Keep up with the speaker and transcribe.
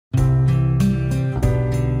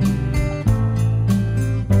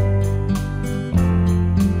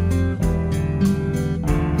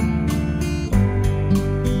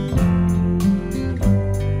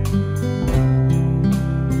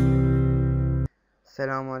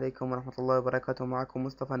السلام عليكم ورحمة الله وبركاته. معكم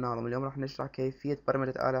مصطفى الناظم. اليوم راح نشرح كيفية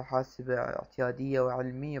برمجة آلة حاسبة اعتيادية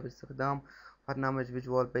وعلمية باستخدام برنامج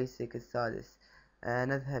فيجوال بيسك السادس.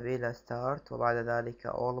 نذهب إلى ستارت وبعد ذلك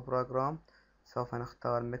All Program. سوف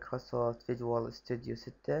نختار مايكروسوفت فيجوال ستوديو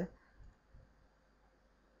 6.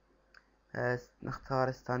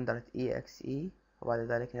 نختار ستاندرد EXE وبعد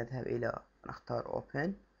ذلك نذهب إلى نختار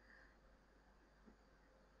Open.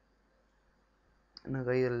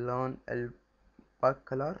 نغير اللون الباك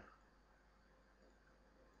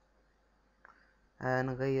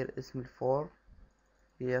نغير اسم الفور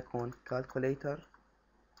ليكون calculator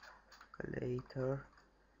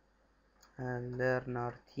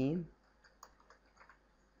learner team.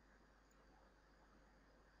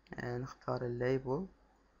 نختار الليبل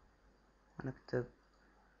ونكتب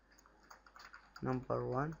number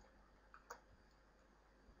 1.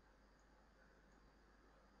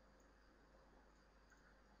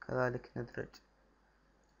 كذلك ندرج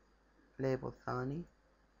ليبل ثاني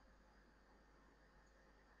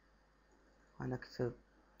ونكتب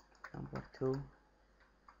number 2.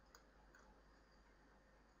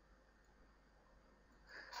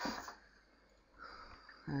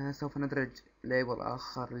 سوف ندرج ليبل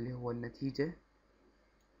آخر اللي هو النتيجة.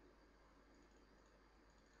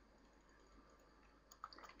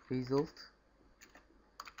 result.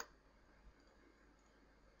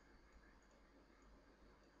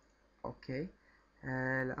 اوكي.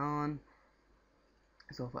 الآن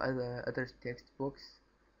سوف أدرج text box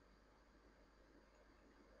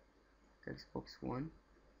 1.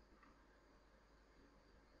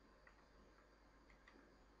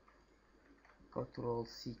 Ctrl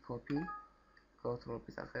C copy. Ctrl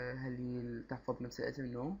بس هل تحفظ نفس الاسم؟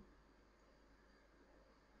 نو.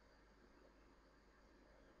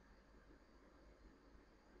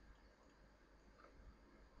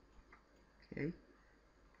 اوكي.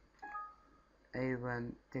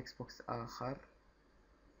 ايضا تكست بوكس اخر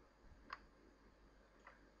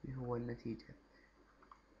اللي هو النتيجة.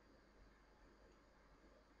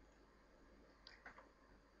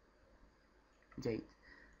 جيد.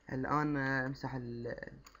 الآن امسح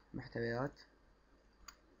المحتويات.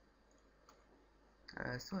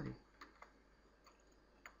 سوري.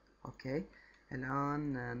 اوكي.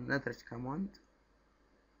 الآن ندرج كوماند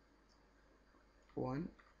 1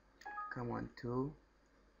 كوماند 2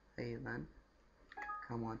 أيضا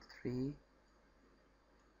كوماند 3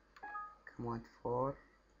 كوماند 4.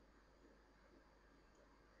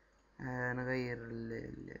 نغير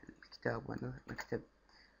الكتاب ونكتب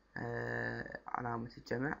علامة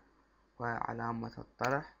الجمع وعلامة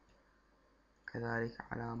الطرح، كذلك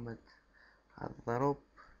علامة الضرب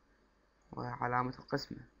وعلامة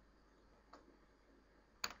القسمة.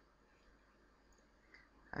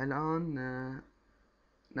 الآن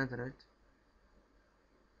ندرج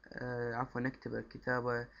نكتب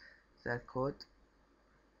الكتابة ذات كود.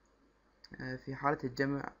 في حالة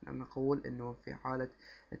الجمع نقول انه في حالة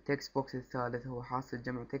التكست بوكس الثالث هو حاصل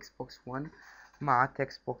جمع تكست بوكس 1 مع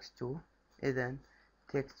تكست بوكس 2. اذا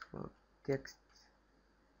تكست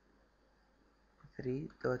 3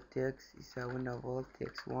 دوت تكست يساوي لنا فول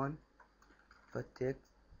تكست 1 دوت تكست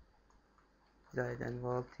زائد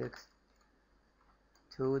فول تكست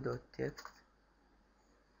 2 دوت تكست.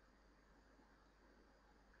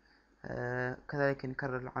 كذلك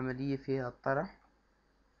نكرر العملية في الطرح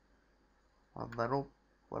والضرب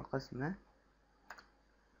والقسمة.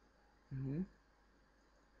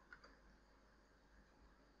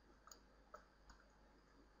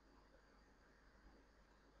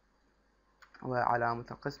 وعلامة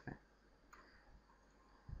القسمة.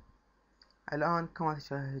 الآن كما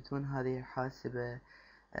تشاهدون هذه حاسبة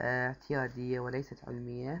اعتيادية وليست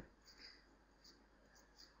علمية.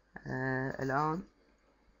 الآن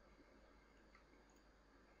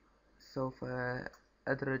سوف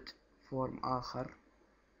أدرج فورم آخر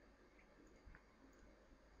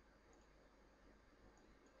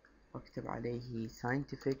واكتب عليه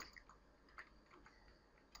scientific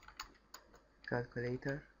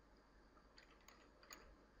calculator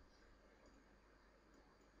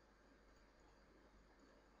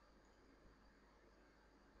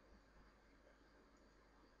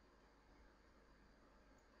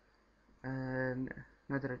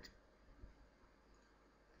ندرج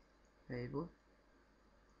label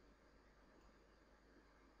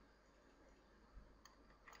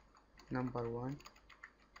number 1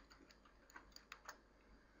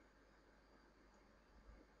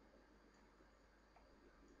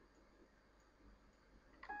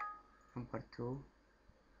 number 2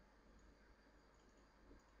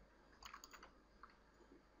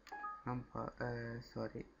 number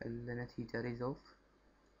sorry النتيجة result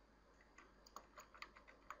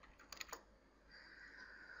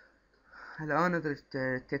الآن ندرج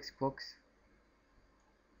تكست بوكس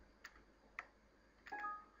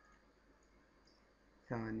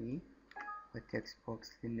ثاني والتكست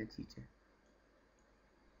بوكس للنتيجة.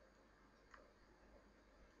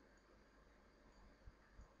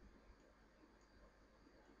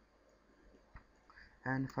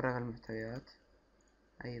 نفرغ المحتويات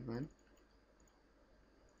أيضا.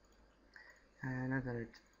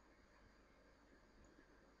 ندرج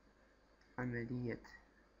عملية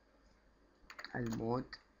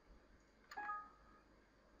المود،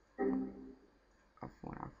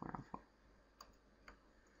 عفوا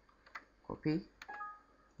كوبي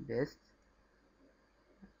بيست،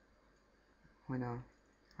 هنا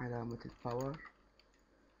علامة الباور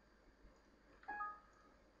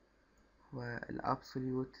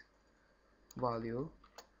والابسوليوت فاليو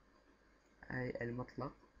أي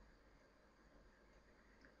المطلق،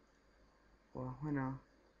 وهنا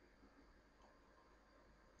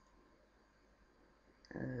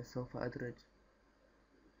سوف أدرج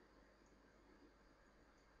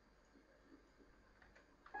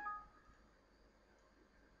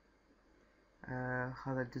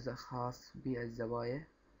هذا الجزء خاص بالزوايا.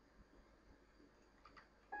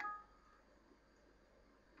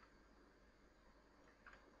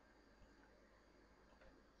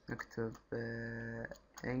 نكتب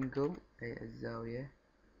angle أي الزاوية،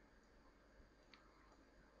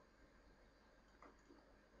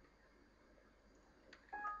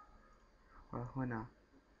 وهنا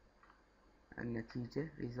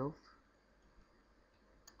النتيجة result.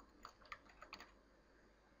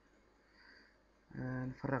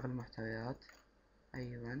 نفرغ المحتويات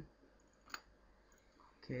أيضا.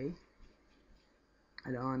 اوكي،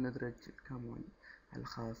 الآن ندرج كمان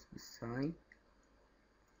الخاص بالساين.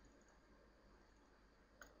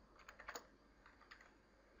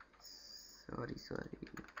 سوري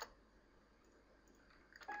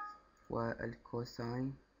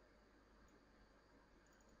والكوساين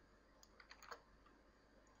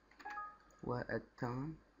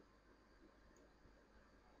والتان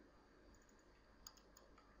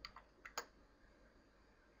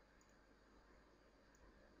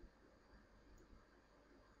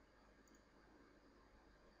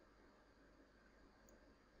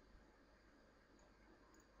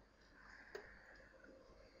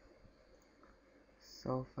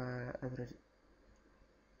سوف أدرج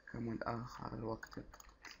كمان آخر واكتب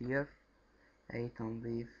clear أي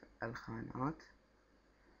تنظيف الخانات،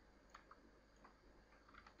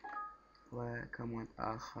 وكمان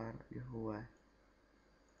آخر اللي هو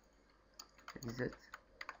exit.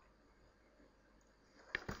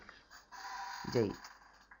 جيد،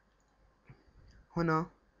 هنا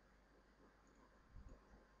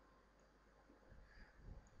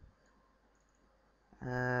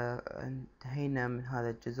انتهينا من هذا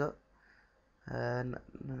الجزء.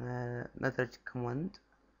 ندرج كوماند،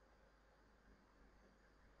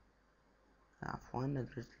 عفوا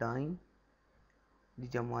ندرج لاين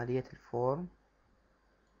لجمالية الفورم.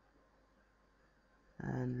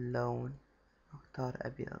 اللون اختار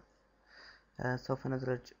أبيض. سوف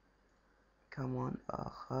ندرج كمان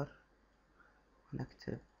آخر،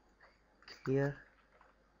 نكتب clear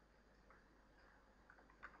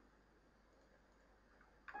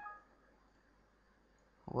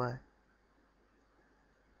و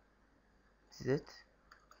exit.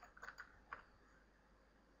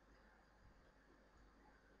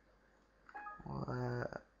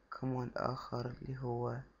 وكمان آخر اللي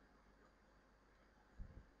هو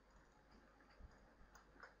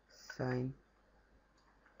scientific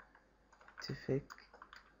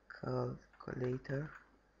calculator.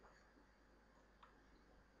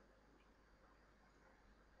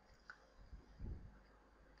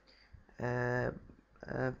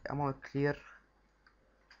 أمام clear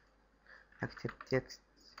نكتب text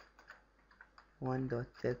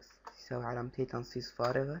 1.text يساوي علامتين تنصيص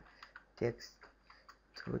فارغة، text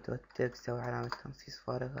 2.text يساوي علامة تنصيص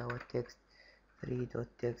فارغة، و text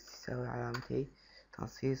 3.text يساوي علامتين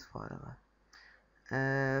تنصيص فارغة.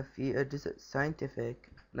 في الجزء scientific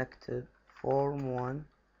نكتب form 1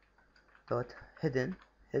 dot hidden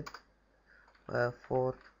و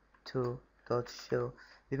form 2 dot show،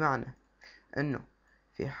 بمعنى انه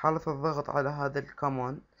في حالة الضغط على هذا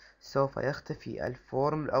الكوماند سوف يختفي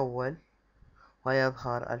الفورم الأول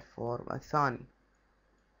ويظهر الفورم الثاني.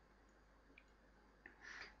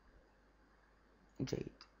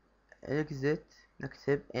 جيد، exit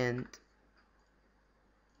نكتب end.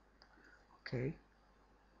 اوكي،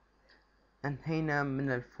 انهينا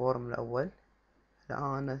من الفورم الأول.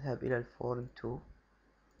 الآن نذهب إلى الفورم 2.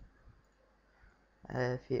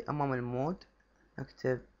 في أمام المود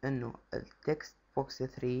نكتب إنه التكست بوكس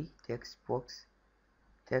 3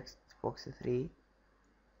 تكست box 3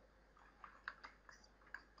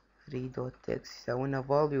 dot text يساوي لنا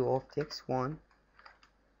value of text 1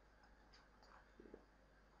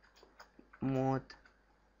 mode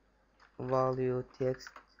value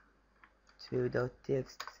text 2 dot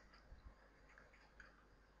text.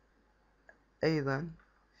 أيضا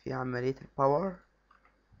في عملية الباور،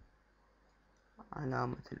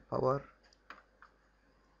 علامة الباور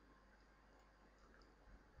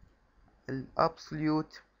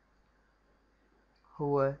الابسوليوت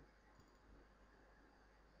هو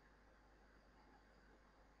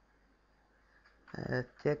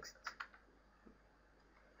text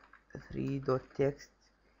 3 dot text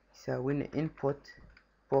يساوي لنا input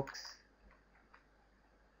box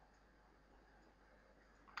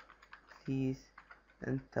please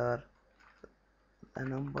enter the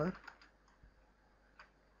number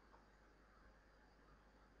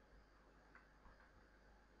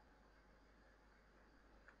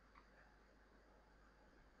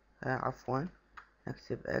عفوا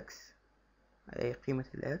نكتب x أي قيمة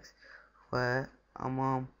الإكس،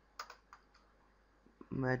 وأمام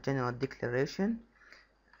general declaration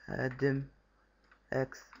dim x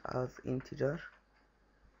as integer،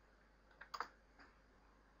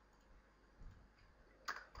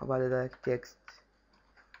 وبعد ذلك text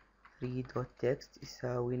 3 dot text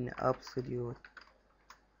يساوي لنا absolute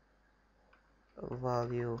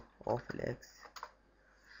value of x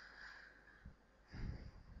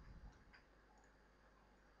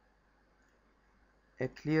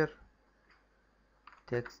clear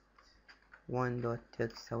text 1 dot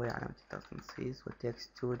text يساوي علامة التنصيص، و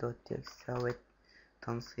text 2 dot text يساوي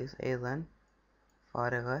تنصيص أيضا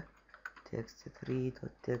فارغة، text 3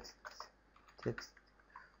 dot text text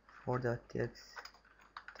 4 dot text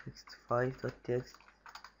text 5 dot text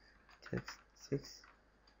text 6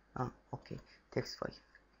 اوكي text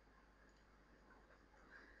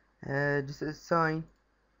 5 جزء الساين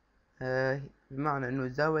بمعنى انه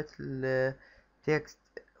زاوية التكست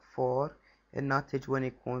 4 الناتج وين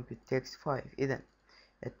يكون بالتكست 5. اذا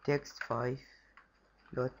التكست 5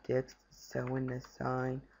 دوت تكست يساوي لنا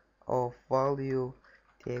sign of value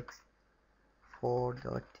text 4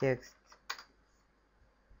 دوت تكست،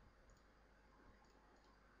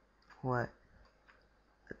 و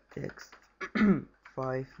التكست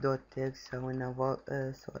 5 دوت تكست يساوي لنا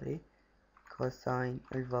cosine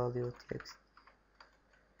الفاليو text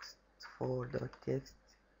 4 دوت تكست،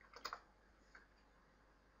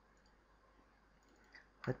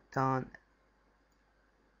 والتان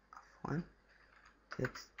عفوا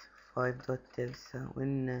text 5 دوت تكست يساوي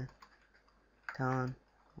لنا tan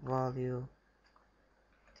value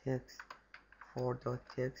text 4 دوت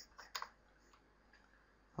تكست.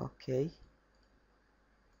 اوكي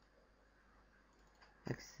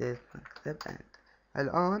exit نكتب end.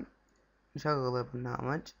 الآن نشغل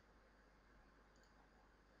البرنامج.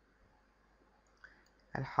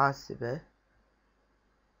 الحاسبة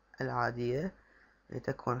العادية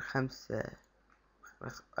لتكون 5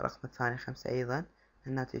 رقم الثاني 5 أيضا،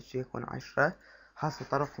 الناتج يكون 10، حاصل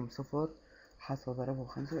طرفهم 0، حاصل ضربهم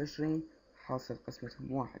 25، حاصل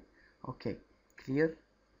قسمتهم 1. اوكي كلير.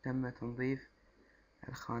 تم تنظيف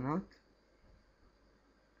الخانات.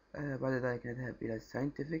 بعد ذلك نذهب إلى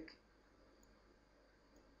الساينتفك.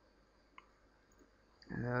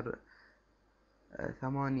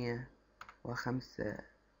 8 و5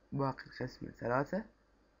 باقي القسمة 3.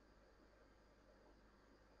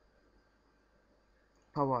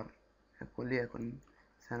 باور يكون ليكن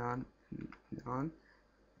 2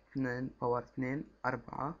 باور 2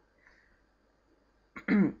 4.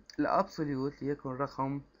 الابسوليوت ليكن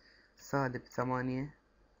رقم -8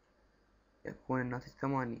 يكون الناتج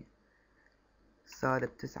 8،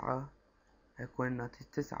 -9 يكون الناتج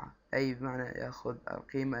 9، أي بمعنى يأخذ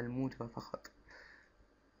القيمة الموجبة فقط.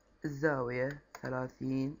 الزاوية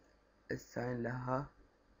 30 الساين لها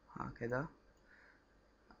هكذا،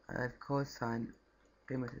 الكوساين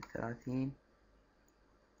قيمة 30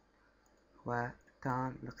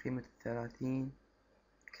 وتان لقيمة 30.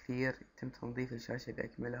 كثير يتم تنظيف الشاشة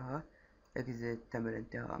بأكملها. اكزيت. تم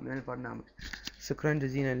الانتهاء من البرنامج. شكرا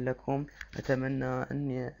جزيلا لكم. أتمنى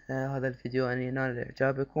أن هذا الفيديو أن ينال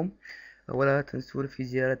إعجابكم، ولا تنسوا في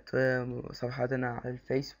زيارة صفحتنا على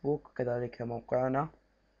الفيسبوك وكذلك موقعنا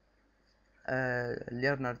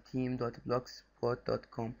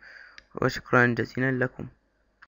learnerteam.blogspot.com. وشكرا جزيلا لكم.